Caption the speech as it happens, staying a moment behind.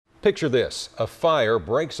Picture this, a fire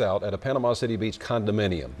breaks out at a Panama City Beach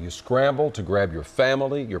condominium. You scramble to grab your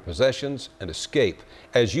family, your possessions, and escape.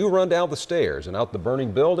 As you run down the stairs and out the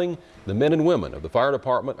burning building, the men and women of the fire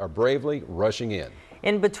department are bravely rushing in.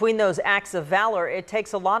 In between those acts of valor, it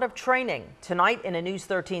takes a lot of training. Tonight in a News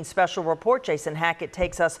 13 special report, Jason Hackett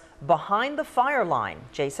takes us behind the fire line.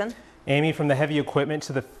 Jason? Amy, from the heavy equipment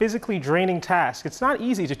to the physically draining task, it's not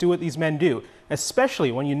easy to do what these men do,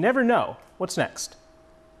 especially when you never know what's next.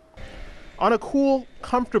 On a cool,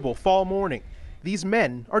 comfortable fall morning, these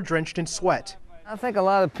men are drenched in sweat. I think a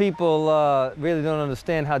lot of people really don't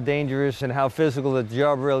understand how dangerous and how physical the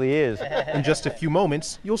job really is. In just a few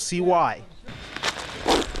moments, you'll see why.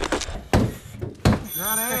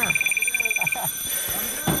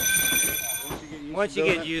 Once you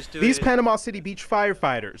get used to it. These Panama City Beach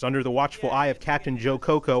firefighters, under the watchful eye of Captain Joe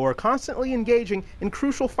Coco, are constantly engaging in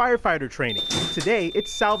crucial firefighter training. Today,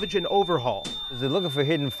 it's salvage and overhaul. They're looking for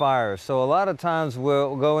hidden fires, so a lot of times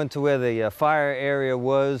we'll go into where the fire area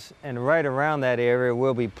was, and right around that area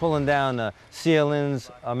we'll be pulling down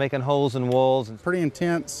ceilings, making holes in walls. Pretty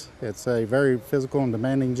intense. It's a very physical and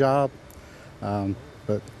demanding job,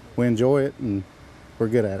 but we enjoy it and we're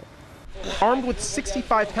good at it. Armed with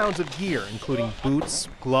 65 pounds of gear, including boots,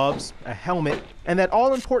 gloves, a helmet, and that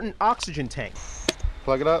all-important oxygen tank.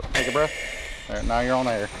 Plug it up, take a breath. There, now you're on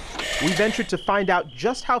air. We ventured to find out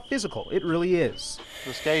just how physical it really is.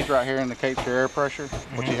 This gauge right here indicates your air pressure,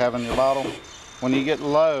 what you have in your bottle. When you get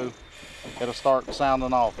low, it'll start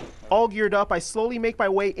sounding off. All geared up, I slowly make my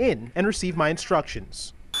way in and receive my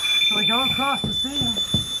instructions. So we go across the ceiling.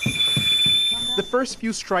 The first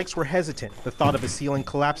few strikes were hesitant. The thought of a ceiling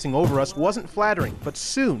collapsing over us wasn't flattering, but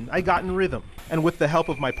soon I got in rhythm. And with the help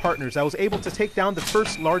of my partners, I was able to take down the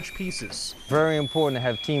first large pieces. Very important to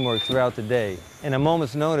have teamwork throughout the day. In a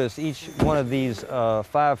moment's notice, each one of these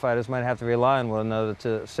firefighters might have to rely on one another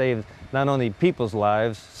to save not only people's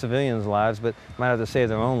lives, civilians' lives, but might have to save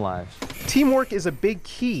their own lives. Teamwork is a big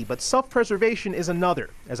key, but self-preservation is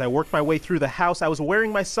another. As I worked my way through the house, I was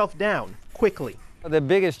wearing myself down quickly. The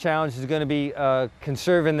biggest challenge is going to be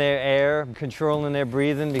conserving their air, controlling their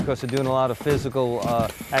breathing because they're doing a lot of physical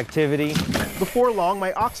activity. Before long,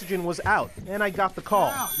 my oxygen was out, and I got the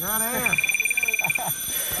call. You're on air.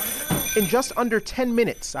 In just under 10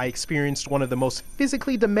 minutes, I experienced one of the most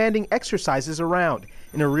physically demanding exercises around.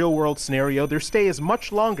 In a real-world scenario, their stay is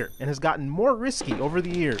much longer and has gotten more risky over the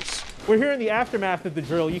years. We're here in the aftermath of the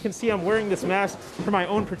drill. You can see I'm wearing this mask for my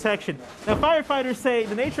own protection. Now, firefighters say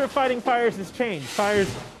the nature of fighting fires has changed.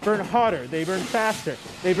 Fires burn hotter, they burn faster,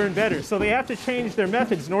 they burn better. So they have to change their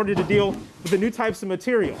methods in order to deal with the new types of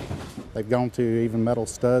material. They've gone to even metal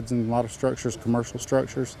studs in a lot of structures, commercial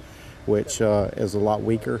structures, which is a lot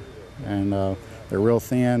weaker. And they're real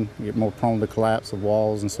thin, you get more prone to collapse of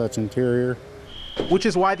walls and such interior. Which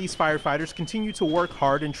is why these firefighters continue to work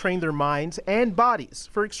hard and train their minds and bodies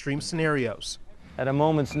for extreme scenarios. At a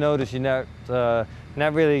moment's notice, you're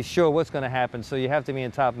not really sure what's going to happen, so you have to be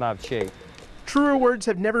in top-notch shape. Truer words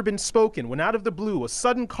have never been spoken when out of the blue, a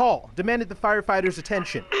sudden call demanded the firefighters'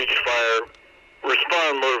 attention. Beach fire,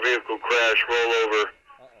 respond motor vehicle crash, rollover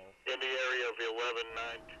in the area of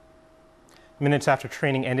 11-9. Minutes after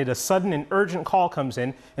training ended, a sudden and urgent call comes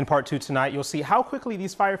in. In part 2 tonight, you'll see how quickly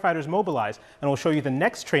these firefighters mobilize, and we'll show you the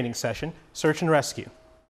next training session, search and rescue.